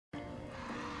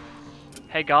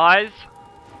Hey guys,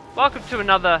 welcome to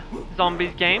another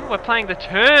zombies game. We're playing the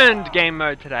turned game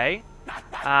mode today.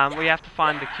 We have to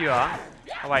find the cure.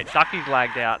 Oh wait, Dukky's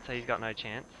lagged out, so he's got no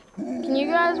chance. Can you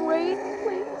guys wait,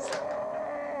 please?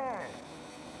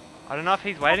 I don't know if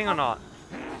he's waiting or not.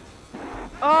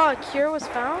 Oh, a cure was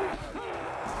found?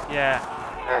 Yeah.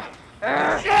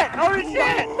 Shit! Holy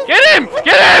shit! Get him!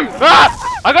 Get him!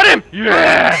 Ah! I got him!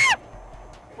 Yeah!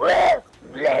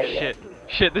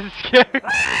 Shit, this is scary.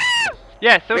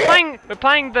 Yeah, so we're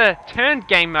playing the turned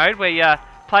game mode where you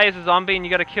play as a zombie and you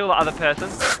gotta kill the other person.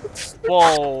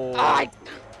 Whoa.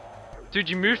 Dude,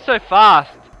 you move so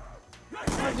fast.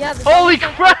 Oh, yeah, Holy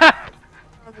crap!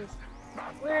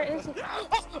 Where is it?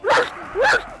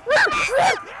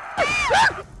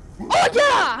 Oh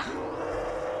yeah!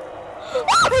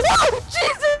 Oh,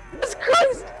 Jesus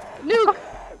Christ! Nuke!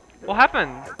 What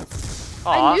happened?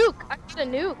 I nuke! I did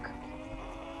a nuke.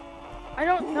 I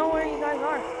don't know where you guys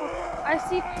are. Oh, I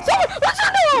see someone!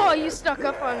 Oh, you snuck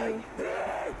up on me.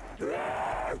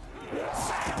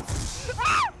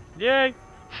 Yay!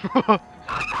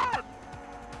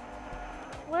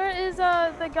 Where is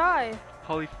the guy?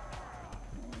 Holy.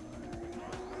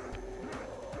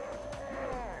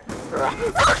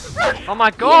 Oh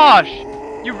my gosh!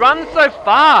 You run so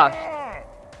fast!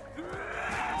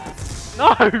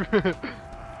 No!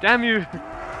 Damn you!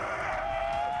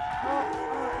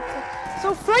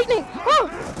 So frightening! Oh!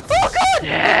 Oh god!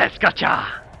 Yes,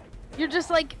 gotcha! You're just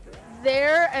like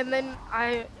there, and then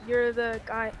you're the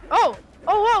guy. Oh!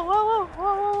 Oh! Whoa! Whoa! Whoa!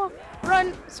 Whoa! Whoa!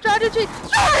 Run! Strategy!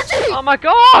 Strategy! Oh my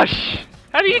gosh!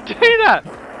 How do you do that?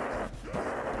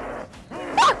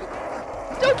 Ah!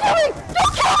 Don't kill me!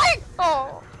 Don't kill me!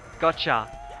 Oh! Gotcha.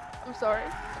 I'm sorry.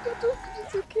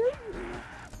 You killed me.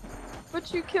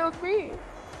 But you killed me.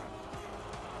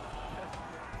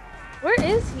 Where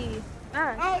is he?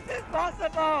 Ah. How is this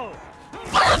possible?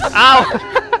 Ow!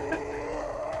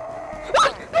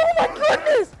 Oh my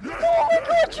goodness! Oh my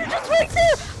god, you're just right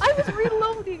there! I was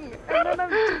reloading, and then I'm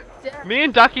just dead. Me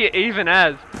and Dukky are even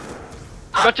as.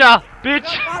 Gotcha,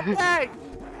 bitch!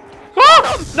 Oh,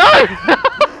 Oh, no!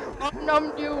 I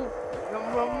numbed you. Nom,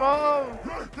 nom, nom.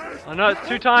 Oh no, it's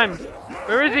 2 times.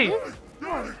 Where is he?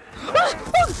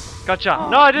 Gotcha.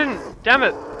 No, I didn't. Damn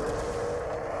it.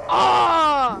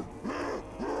 Ah!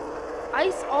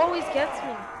 Ice always gets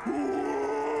me.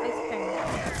 Ice king.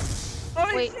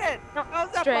 holy Wait, shit! no,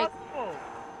 How's that straight. possible?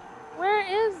 Where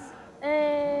is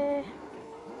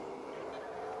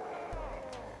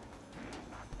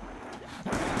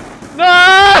No!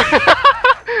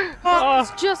 Oh, I was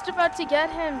Oh. just about to get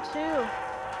him too.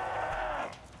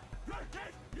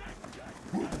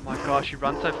 Oh my gosh, you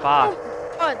run so fast.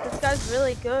 Oh god, this guy's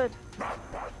really good.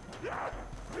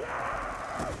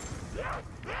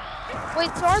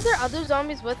 Wait, so are there other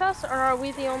zombies with us, or are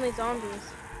we the only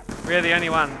zombies? We're the only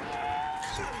ones.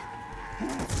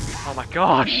 Oh my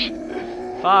gosh.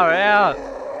 Far out.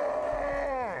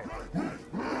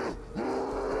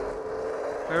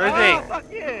 Where is Oh, he?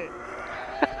 fuck you!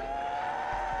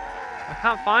 I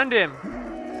can't find him.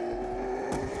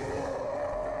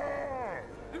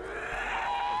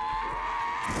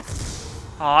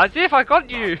 Oh, as if I got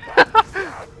you.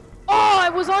 Oh, I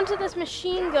was onto this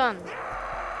machine gun.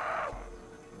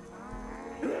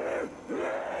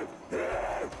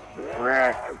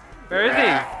 Where is he?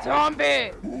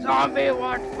 Zombie! Zombie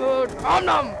want food! Om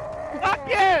nom! Fuck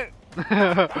you!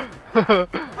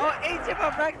 Oh, eat him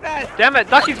for breakfast! Damn it,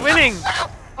 Dukky's winning.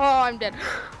 Oh, I'm dead.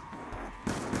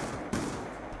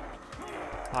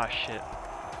 Oh shit.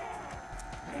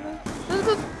 There's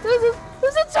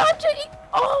a time to eat.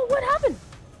 Oh, what happened?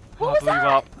 What I was blew that? you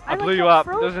up. I blew you up.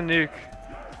 There was a nuke.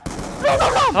 No, no,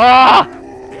 no! Ah!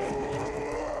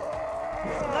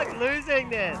 I'm like losing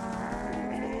this.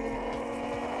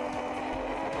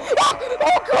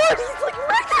 Oh god, he's like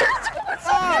right there!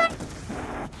 Oh.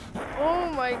 Oh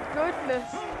my goodness.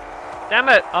 Damn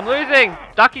it, I'm losing.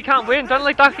 Dukky can't win. Don't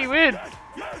let Dukky win.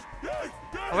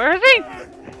 Where is he?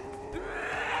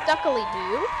 Duckily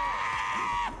do.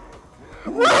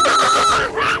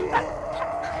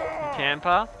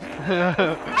 Camper.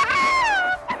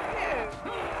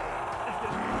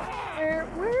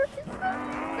 Where is that?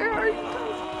 Where are you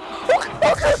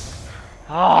guys?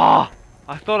 Oh,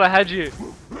 I thought I had you.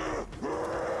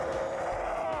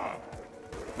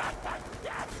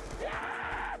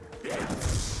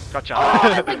 Gotcha. Oh,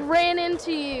 I like ran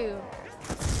into you.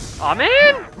 Oh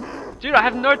man! Dude, I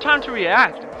have no time to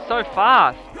react. It's so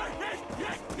fast.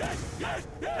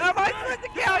 How am I supposed to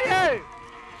kill you?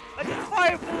 I just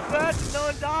fire full burst and no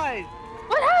one dies.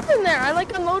 What happened there? I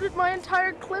like unloaded my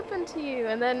entire clip into you,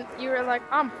 and then you were like,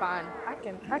 "I'm fine. I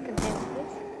can handle this."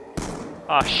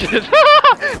 Oh shit!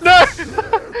 No!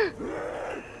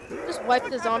 Just wipe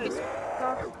the zombies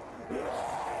off.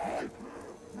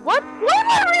 What? Why am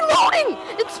I reloading?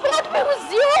 It spawned me with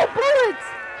 0 bullets!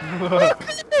 Oh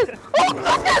goodness! Oh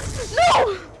goodness! No!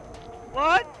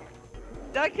 What?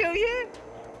 Did I kill you?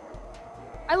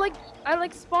 I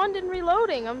like spawned in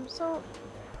reloading. I'm so...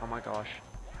 Oh my gosh.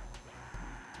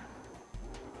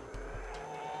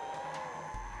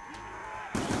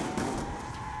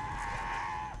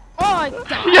 Oh, I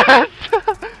died. Yes!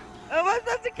 Am I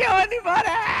supposed to kill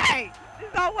anybody?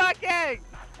 It's not working!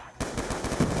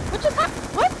 What just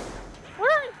happened? What?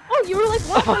 Where are you? Oh, you were like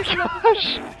one Oh my person.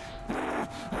 gosh!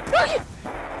 No, you...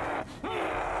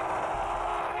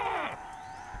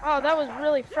 Oh, that was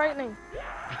really frightening.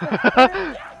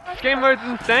 This game mode's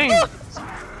insane!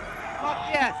 Fuck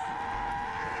yes!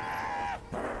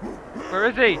 Where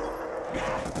is he?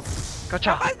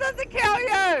 Gotcha! Am I supposed to kill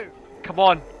you? Come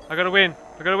on! I gotta win!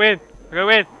 I gotta win! I gotta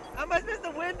win! How am I supposed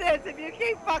to win this if you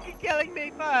keep fucking killing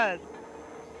me first?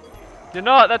 You're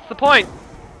not, that's the point!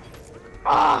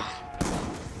 Ah!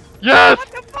 Yes! What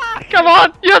the fuck? Come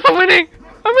on! Yes, I'm winning!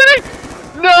 I'm winning!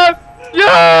 No!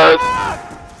 Yes!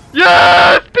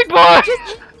 Yes! Big boy!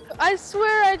 I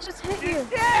swear I just hit you.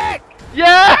 Dick!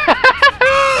 Yeah!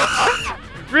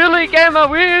 Really, gamer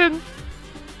wins!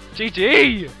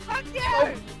 GG! Fuck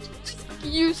you!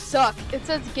 You suck. It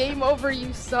says game over,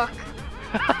 you suck.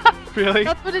 Really?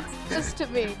 That's what it says to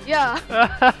me. Yeah.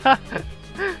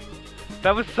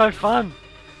 That was so fun.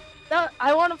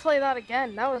 I want to play that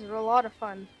again. That was a lot of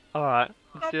fun. Alright,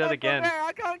 let's do that again.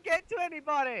 I can't get to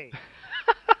anybody!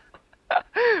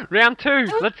 Round 2,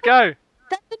 let's go!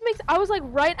 That didn't make sense. I was like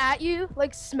right at you,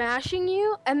 like smashing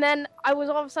you, and then I was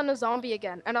all of a sudden a zombie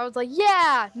again. And I was like,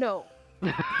 yeah, no.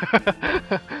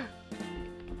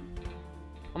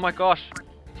 Oh my gosh,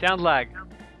 sound lag.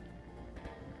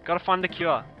 Gotta find the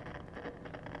cure.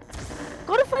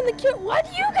 Gotta find the cure. Why do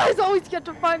you guys always get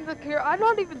to find the cure? I'm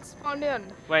not even spawned in.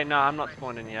 Wait, no, I'm not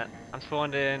spawned in yet. I'm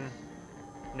spawned in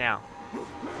now.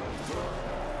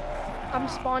 I'm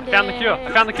spawned in. Found the cure.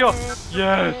 I found the cure.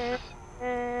 Yes.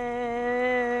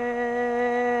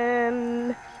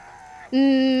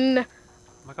 Oh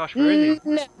my gosh, where is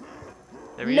he?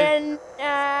 There he is.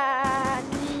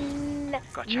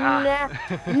 Gotcha.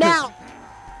 Now.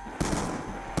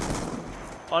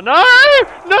 Oh no!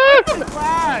 No!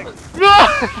 Flag! No!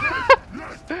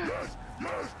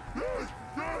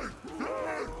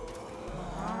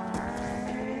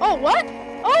 Oh, what?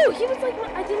 Oh, he was like,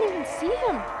 I didn't even see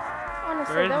him.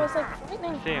 Honestly, Where is that he? was like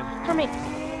frightening See him. for me.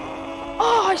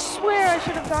 Oh, I swear I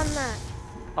should have done that.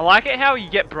 I like it how you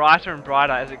get brighter and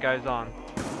brighter as it goes on.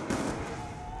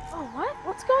 Oh, what?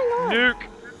 What's going on? Nuke!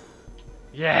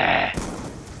 Yeah!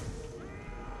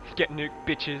 Let's get nuked,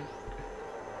 bitches.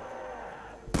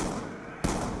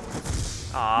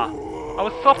 Ah, I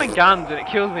was swapping guns and it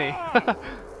killed me.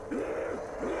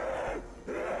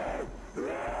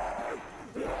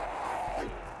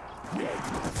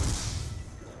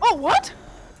 Oh, what?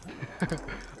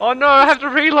 Oh no, I have to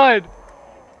reload!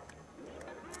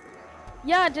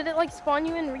 Yeah, did it like spawn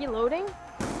you in reloading?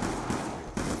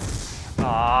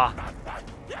 Ah.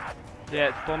 Yeah,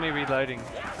 it's for me reloading.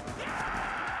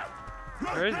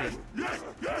 Where is he?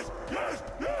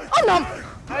 Oh no!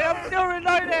 I am still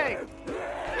reloading!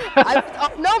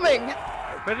 I'm numbing!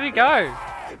 Where did he go?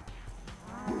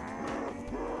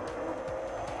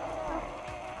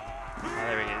 Oh,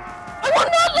 there he is. I will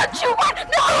not let you win!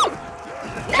 No!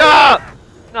 Ah!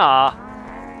 Nah.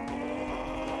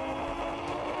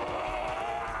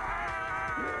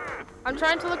 I'm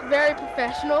trying to look very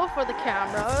professional for the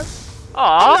cameras.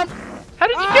 Aw! How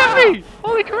did you get me?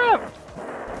 Holy crap!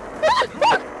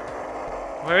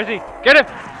 Where is he? Get him!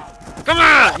 Come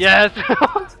on! Yes!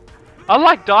 I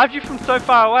like dived you from so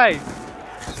far away.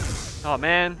 Oh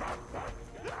man.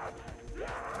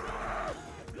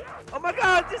 Oh my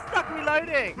god, just stuck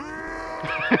reloading!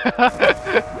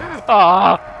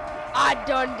 Aw! I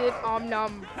done did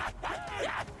num.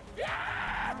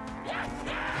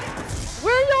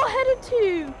 Where are y'all headed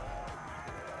to?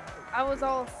 I was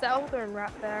all southern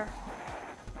right there.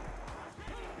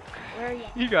 Where are you?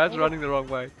 You guys running the wrong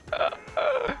way.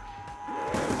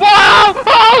 Wow!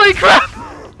 Holy crap!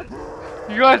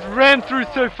 You guys ran through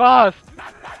so fast.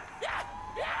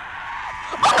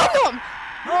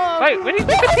 Oh, Wait, when did you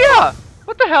disappear?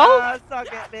 What the hell? Suck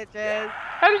it, bitches!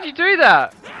 How did you do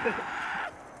that?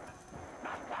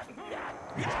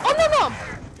 oh no no!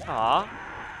 Aw.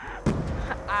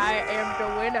 I am the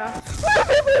winner.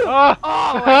 Oh,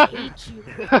 Oh, I hate you.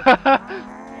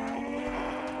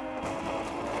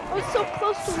 I was so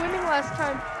close to winning last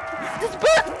time. This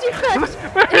burst defense!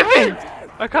 Where is he?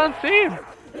 I can't see him.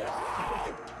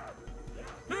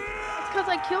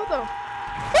 I killed him.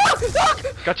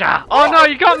 Gotcha! Oh no,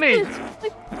 you got me!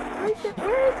 Like, right there.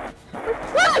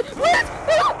 Where is?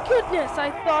 Oh goodness!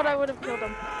 I thought I would have killed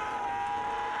him.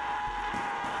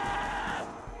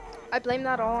 I blame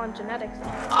that all on genetics.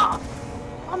 Oh,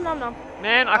 nom nom.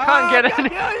 Man, I can't get any.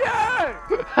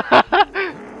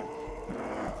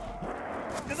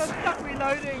 Because I'm stuck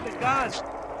reloading the gun.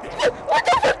 What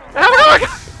the?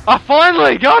 I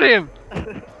finally got him!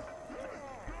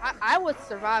 I was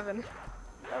surviving.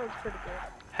 That was pretty good.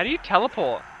 How do you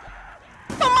teleport?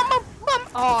 Mom.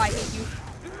 Oh, I hate you.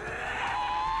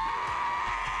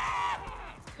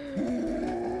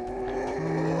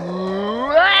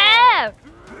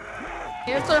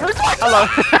 Answer. Hello.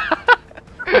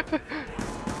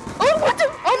 Oh, what the?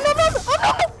 Oh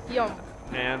no. Yum.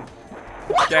 Man.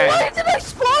 What? Game. Why did I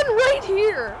spawn right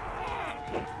here?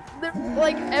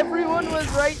 Like everyone was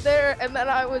right there, and then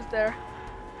I was there.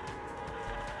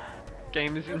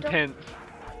 Game is intense.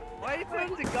 Why are you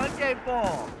putting the gun game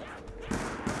for?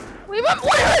 Leave him!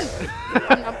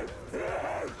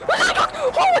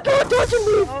 Oh my god, dodge and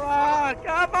move!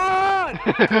 Come on!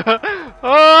 Oh, run!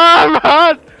 Oh my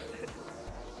gosh.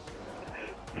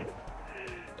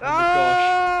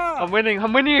 Ah! I'm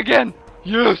winning again!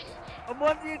 Yes! I'm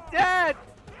one of you dead!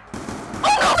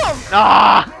 Oh no!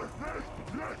 Ah!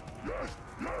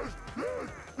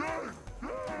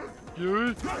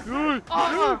 Yes!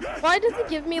 Why does it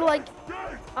give me like,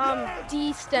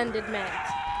 distended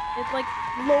mags? It like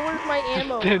lowers my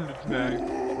ammo Extended mag.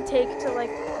 intake to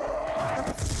like.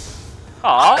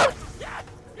 Aw!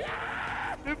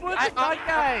 Who put the gun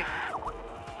game?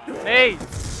 Hey!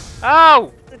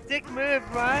 Ow! The dick move,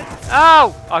 right?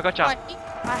 Ow! I gotcha.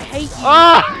 I hate you.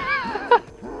 Ah!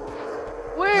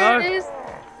 Where No. is?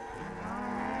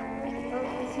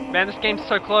 Man, this game's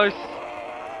so close.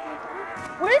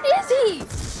 Where is he?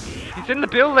 He's in the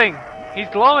building. He's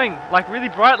glowing, like really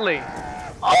brightly.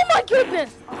 Oh my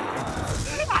goodness!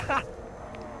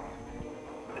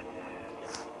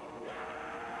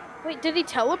 Wait, did he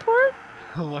teleport?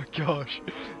 Oh my gosh.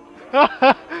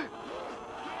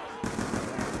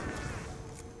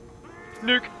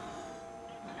 Nuke.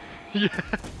 Yeah.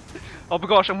 Oh my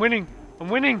gosh, I'm winning.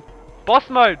 Boss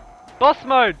mode.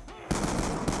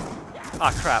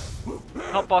 Ah, crap.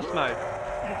 Not boss mode.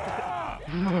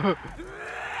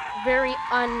 Very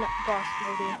un-boss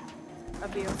movie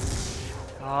of you.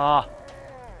 Ah.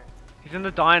 He's in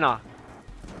the diner.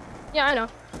 Yeah, I know.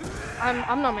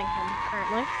 I'm numbing him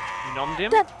currently. You nommed him?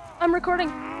 Dad, I'm recording.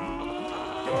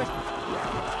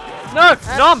 No!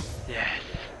 Nom! Yes.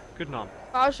 Good nom.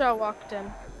 Aja walked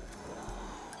in.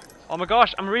 Oh my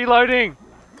gosh, I'm reloading.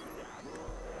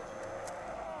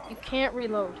 You can't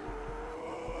reload.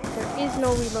 There is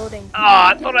no reloading. Ah,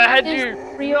 I thought I had It is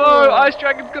you. real. No,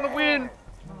 IceDragon's gonna win.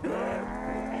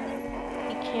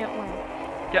 He can't win.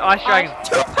 Get IceDragon.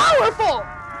 Too powerful!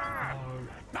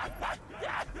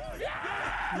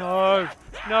 No.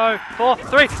 4,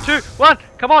 3, 2, 1.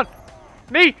 Come on.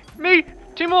 Me.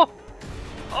 2 more.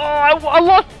 Oh, I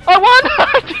lost. I won.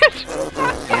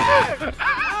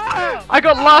 I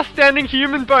got last standing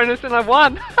human bonus and I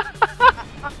won.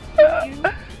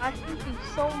 I thank you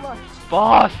so much.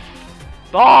 Boss.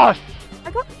 I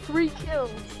got 3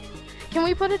 kills. Can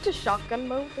we put it to shotgun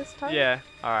mode this time? Yeah.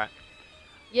 All right.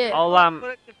 Yeah. I'll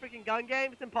Put it to freaking gun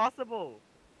game? It's impossible.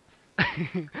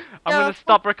 I'm gonna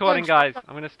stop recording, guys.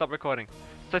 I'm gonna stop recording.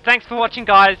 So thanks for watching,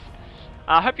 guys.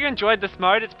 I hope you enjoyed this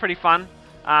mode. It's pretty fun.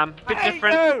 Bit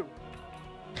different. You.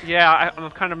 Yeah,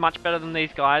 I'm kind of much better than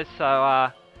these guys.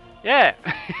 So yeah.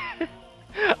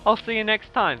 I'll see you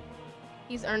next time.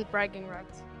 He's earned bragging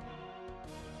rights.